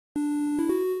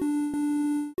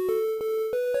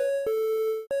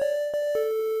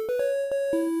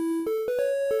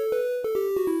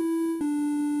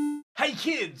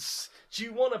kids! Do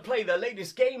you want to play the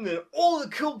latest game that all the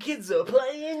cool kids are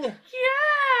playing?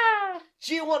 Yeah!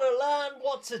 Do you want to learn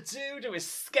what to do to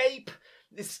escape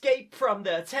from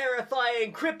the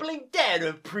terrifying, crippling debt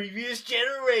of previous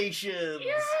generations?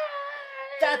 Yay!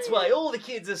 That's why all the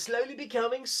kids are slowly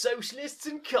becoming socialists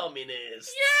and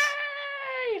communists.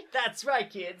 Yay! That's right,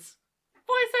 kids.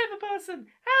 Voiceover person,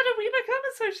 how do we become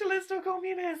a socialist or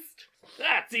communist?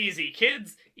 That's easy,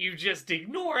 kids. You just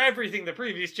ignore everything the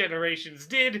previous generations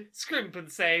did, scrimp and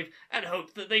save, and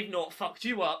hope that they've not fucked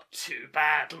you up too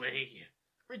badly.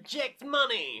 Reject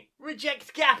money.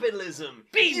 Reject capitalism.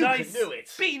 Be You nice. can do it.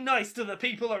 Be nice to the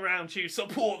people around you.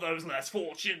 Support those less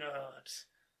fortunate.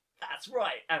 That's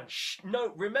right. And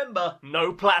remember,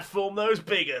 no platform those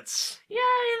bigots. Yay,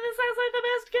 this sounds like the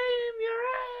best game. You're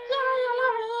right.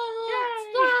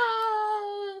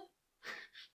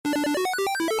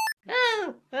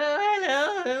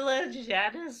 Hello,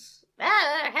 Janice.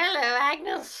 Hello,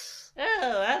 Agnes.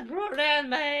 Oh, I brought around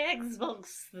my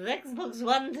Xbox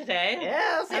One today.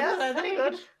 Yes, very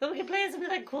good. Then we can play something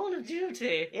like Call of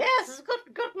Duty. Yes, it's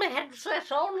got my headset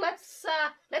on. Let's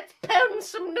pound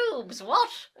some noobs. What?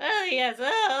 Oh yes.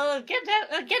 Oh,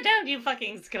 get down, you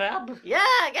fucking scrub. Yeah,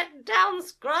 get down,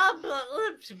 scrub.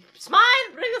 Smile,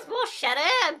 bring us more sherry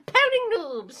and pounding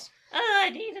noobs. Oh, I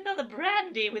need another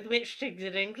brandy with which to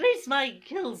increase my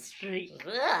kill streak.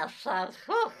 Yes,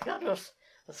 oh goodness.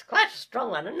 That's quite a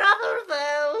strong one. Another of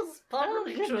those.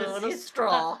 Probably goodness, true in a you-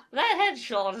 straw. That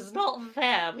headshot is not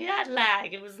fair. We had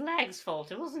lag. It was lag's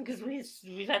fault. It wasn't because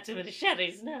we've had too many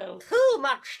sherries, no. Too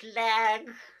much lag.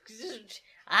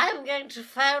 I'm going to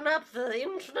phone up the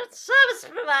internet service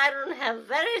provider and have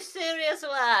very serious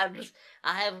words.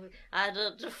 I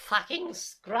fucking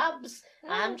scrubs.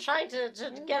 I'm trying to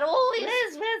get all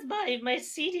these. Where's my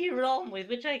CD-ROM with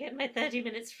which I get my 30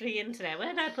 minutes free internet? Where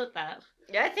did I put that?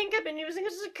 I think I've been using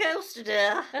it as a coaster,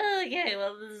 dear. Oh, okay,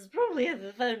 well, there's probably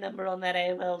a phone number on that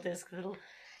AOL disk that'll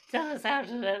tell us how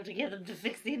to get them to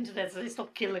fix the internet so they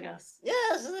stop killing us.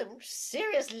 Yes,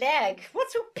 serious lag.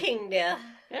 What's your ping, dear?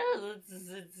 Oh,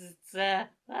 I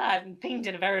haven't pinged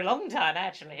in a very long time,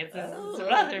 actually. It's a Oh.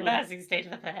 rather embarrassing state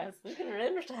of affairs. We can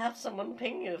arrange to have someone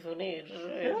ping you if you need.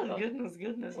 Oh, goodness. We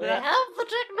have the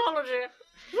technology.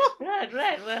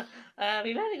 Right. Well,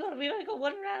 we've only got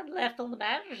one round left on the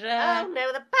match. Oh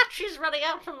no, the battery's running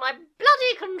out on my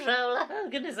bloody controller. Oh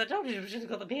goodness, I told you we should have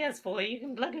got the PS4. You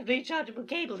can plug a rechargeable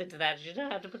cable into that. You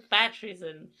don't have to put the batteries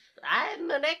in.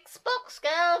 I'm an Xbox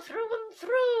girl through and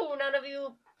through. None of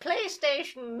you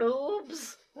PlayStation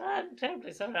noobs. I'm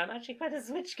terribly sorry. I'm actually quite a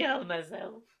Switch girl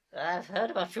myself. I've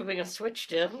heard about you being a Switch,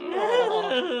 dear.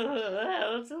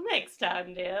 Well, till next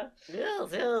time, dear.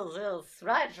 Yes.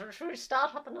 Right, should we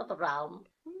start up another round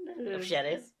of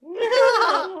sherries?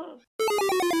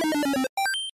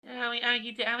 How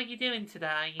are you doing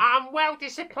today? I'm well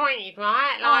disappointed,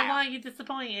 right? Why are you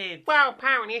disappointed? Well,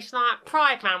 apparently it's like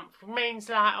Pride Month means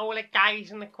like all the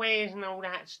gays and the queers and all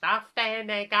that stuff. They're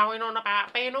going on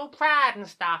about being all proud and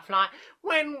stuff. Like,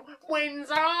 when's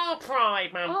our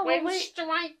Pride Month? Oh, when's wait.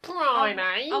 straight pride,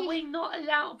 eh? Are we not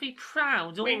allowed to be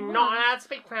proud? We're not allowed to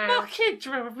be proud. My kids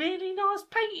drew a really nice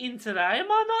painting today.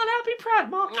 Am I not allowed to be proud,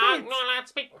 my No, kids? not allowed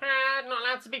to be proud. Not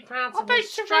allowed to be proud I to be baked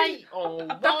a straight or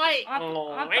white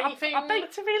or anything. I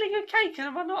baked a really good cake, and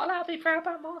am I not allowed to be proud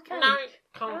about my cake? No,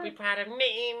 can't be proud of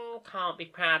knitting, can't be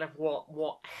proud of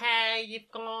what hair you've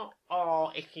got,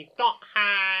 or if you've got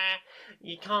hair,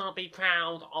 you can't be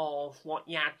proud of what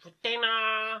you had for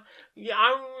dinner. You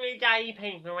only gay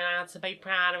people are allowed to be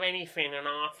proud of anything, and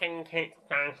I think it's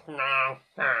just no.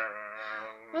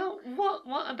 Well,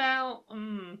 what about,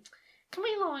 can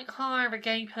we, like, hire a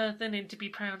gay person in to be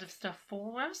proud of stuff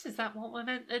for us? Is that what we're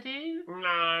meant to do?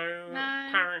 No, No.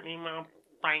 apparently my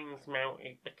brain's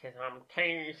melted because I'm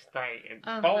too straight and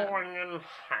Oh, no. boring and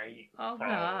hateful. Oh, no,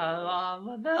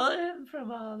 I'm melting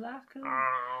from our lack of...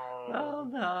 Oh, Oh,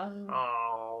 no.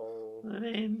 oh. I'm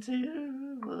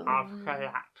into... I've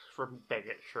collapsed from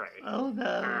bigotry. Oh,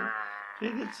 no. Ah.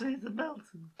 Bigotry's a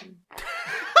melting thing.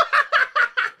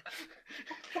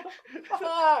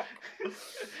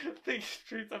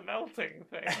 Bigotry's a melting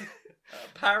thing.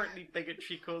 Apparently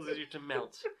bigotry causes you to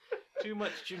melt. Too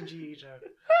much Junji Ito.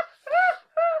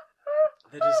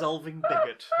 The dissolving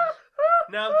bigot.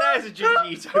 Now there's a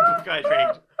Junji Ito book I'd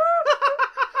read.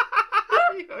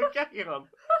 Okay, on.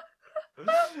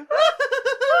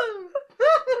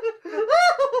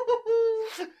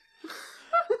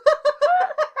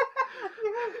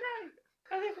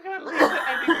 I think we're going to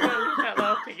leave that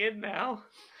laughing in now.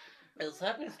 I'll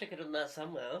certainly stick it in there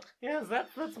somewhere. Yes,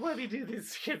 that's why we do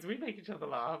this, kids. We make each other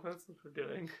laugh. That's what we're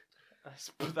doing.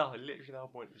 That's literally the whole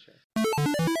point of the show.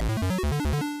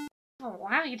 Oh,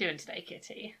 how are you doing today,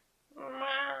 Kitty?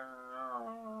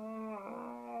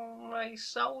 My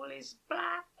soul is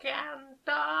black and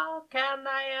dark, and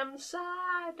I am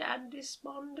sad and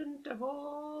despondent of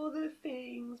all the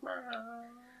things.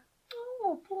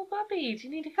 Oh, poor puppy. Do you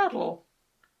need a cuddle?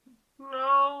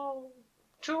 No,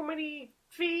 too many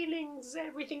feelings.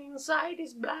 Everything inside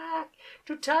is black.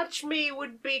 To touch me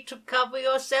would be to cover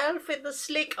yourself in the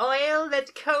slick oil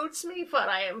that coats me, for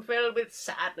I am filled with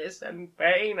sadness and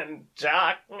pain and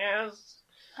darkness.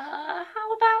 How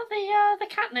about the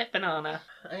catnip banana?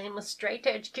 I am a straight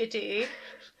edge kitty.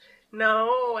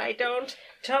 No, I don't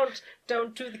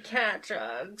do the cat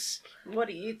drugs.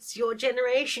 It's your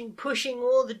generation pushing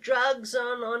all the drugs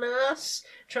on us.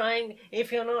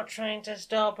 If you're not trying to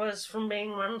stop us from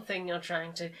being one thing, you're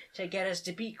trying to get us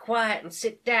to be quiet and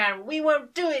sit down. We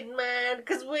won't do it, man,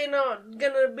 because we're not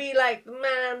gonna be like the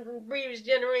man from the previous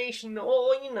generation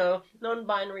or,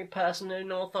 non-binary person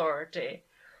in authority.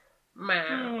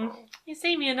 Man. You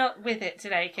seem you're not with it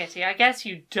today, Kitty. I guess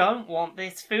you don't want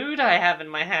this food I have in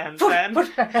my hands, then.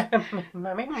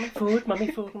 Mummy food.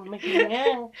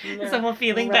 Is someone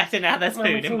feeling better now there's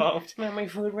food involved? Mummy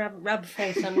food, rub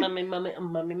face on mummy, my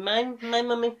mummy.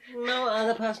 No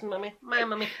other person, mummy. My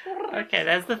mummy. Okay,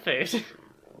 there's the food.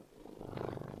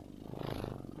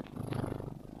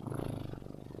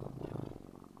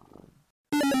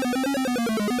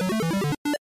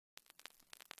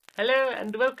 Hello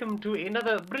and welcome to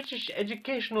another British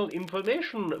educational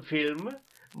information film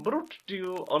brought to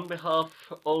you on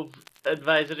behalf of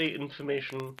Advisory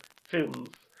Information Films.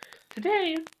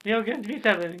 Today, we are going to be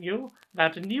telling you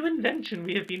about a new invention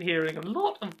we have been hearing a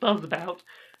lot of buzz about.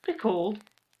 They're called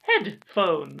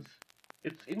headphones.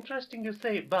 It's interesting you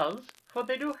say buzz, for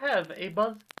they do have a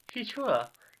buzz feature.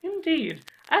 Indeed,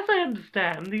 as I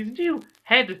understand, these new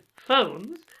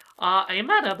headphones are a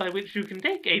manner by which you can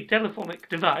take a telephonic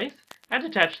device and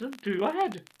attach them to your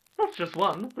head. Not just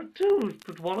one, but two.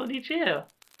 Put one on each ear.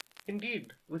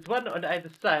 Indeed, with one on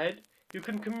either side, you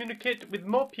can communicate with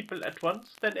more people at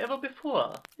once than ever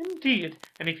before. Indeed,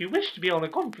 and if you wish to be on a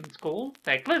conference call,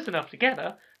 they're close enough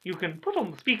together, you can put on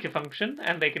the speaker function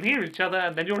and they can hear each other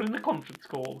and then you're in the conference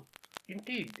call.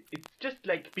 Indeed, it's just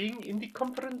like being in the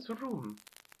conference room.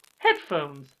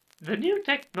 Headphones, the new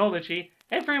technology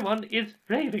everyone is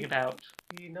raving about.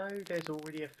 You know there's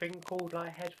already a thing called,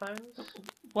 headphones?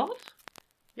 What?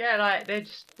 Yeah, they're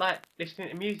just, listening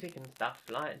to music and stuff,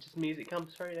 just music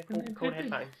comes through, they're called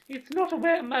headphones. It's not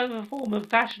a form of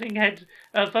fashioning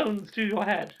headphones to your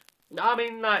head. I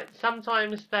mean,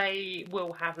 sometimes they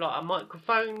will have, a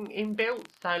microphone inbuilt,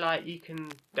 so, you can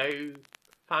do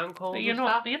phone calls and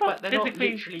stuff, but they're not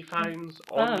literally phones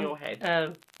on your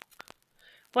head.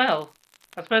 Well,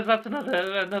 I suppose that's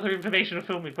another information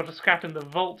film we've got to scrap in the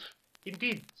vault.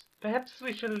 Indeed. Perhaps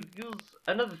we shall use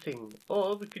another thing,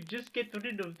 or we could just get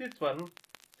rid of this one,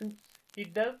 since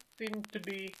it does seem to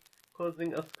be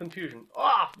causing us confusion.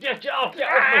 Get off me!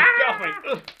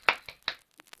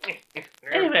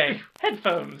 Anyway,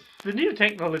 headphones, the new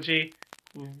technology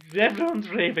everyone's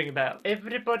raving about.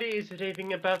 Everybody is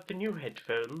raving about the new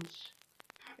headphones.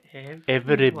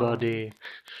 Everybody.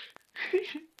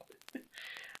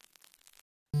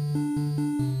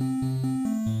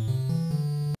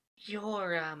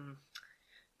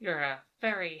 You're a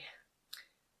very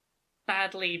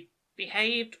badly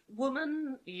behaved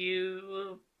woman.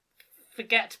 You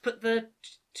forget to put the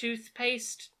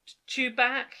toothpaste tube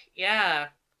back. Yeah,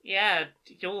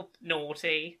 you're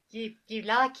naughty. You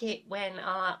like it when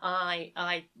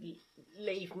I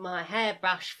leave my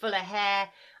hairbrush full of hair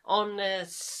on the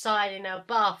side in a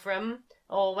bathroom,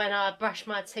 or when I brush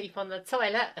my teeth on the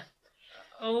toilet.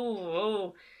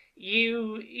 Oh,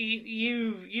 you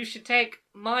should take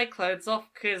my clothes off,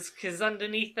 cause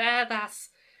underneath there, that's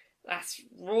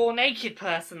raw naked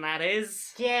person, that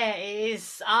is. Yeah, it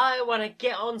is. I want to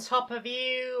get on top of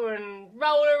you and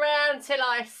roll around till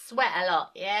I sweat a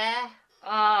lot, yeah?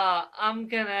 I'm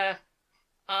gonna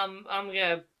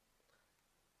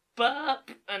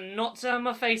burp and not turn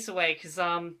my face away, cause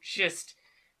I'm just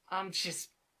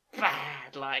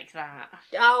bad like that.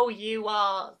 Oh, you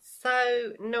are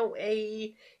so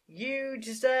naughty. You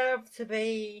deserve to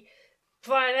be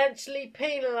financially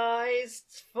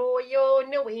penalised for your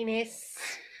naughtiness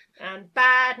and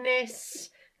badness.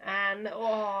 And,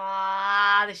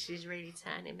 this is really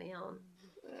turning me on.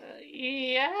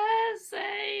 Yeah,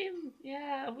 same.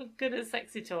 Yeah, we're good at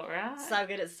sexy talk, right? So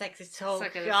good at sexy talk. So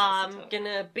good at I'm sexy talk.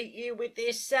 gonna beat you with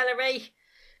this celery.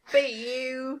 Beat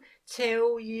you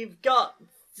till you've got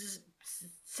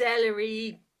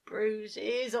celery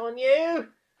bruises on you.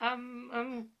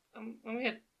 I'm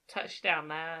gonna touch down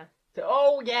there.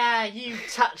 Oh yeah, you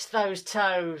touched those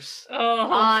toes. Oh,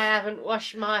 I haven't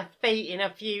washed my feet in a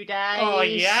few days. oh,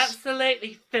 you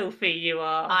absolutely filthy you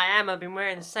are. I am. I've been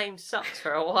wearing the same socks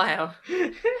for a while.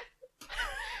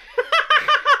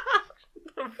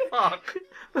 Fuck.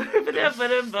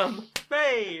 Ba-dum-ba-dum-bum.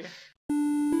 Hey.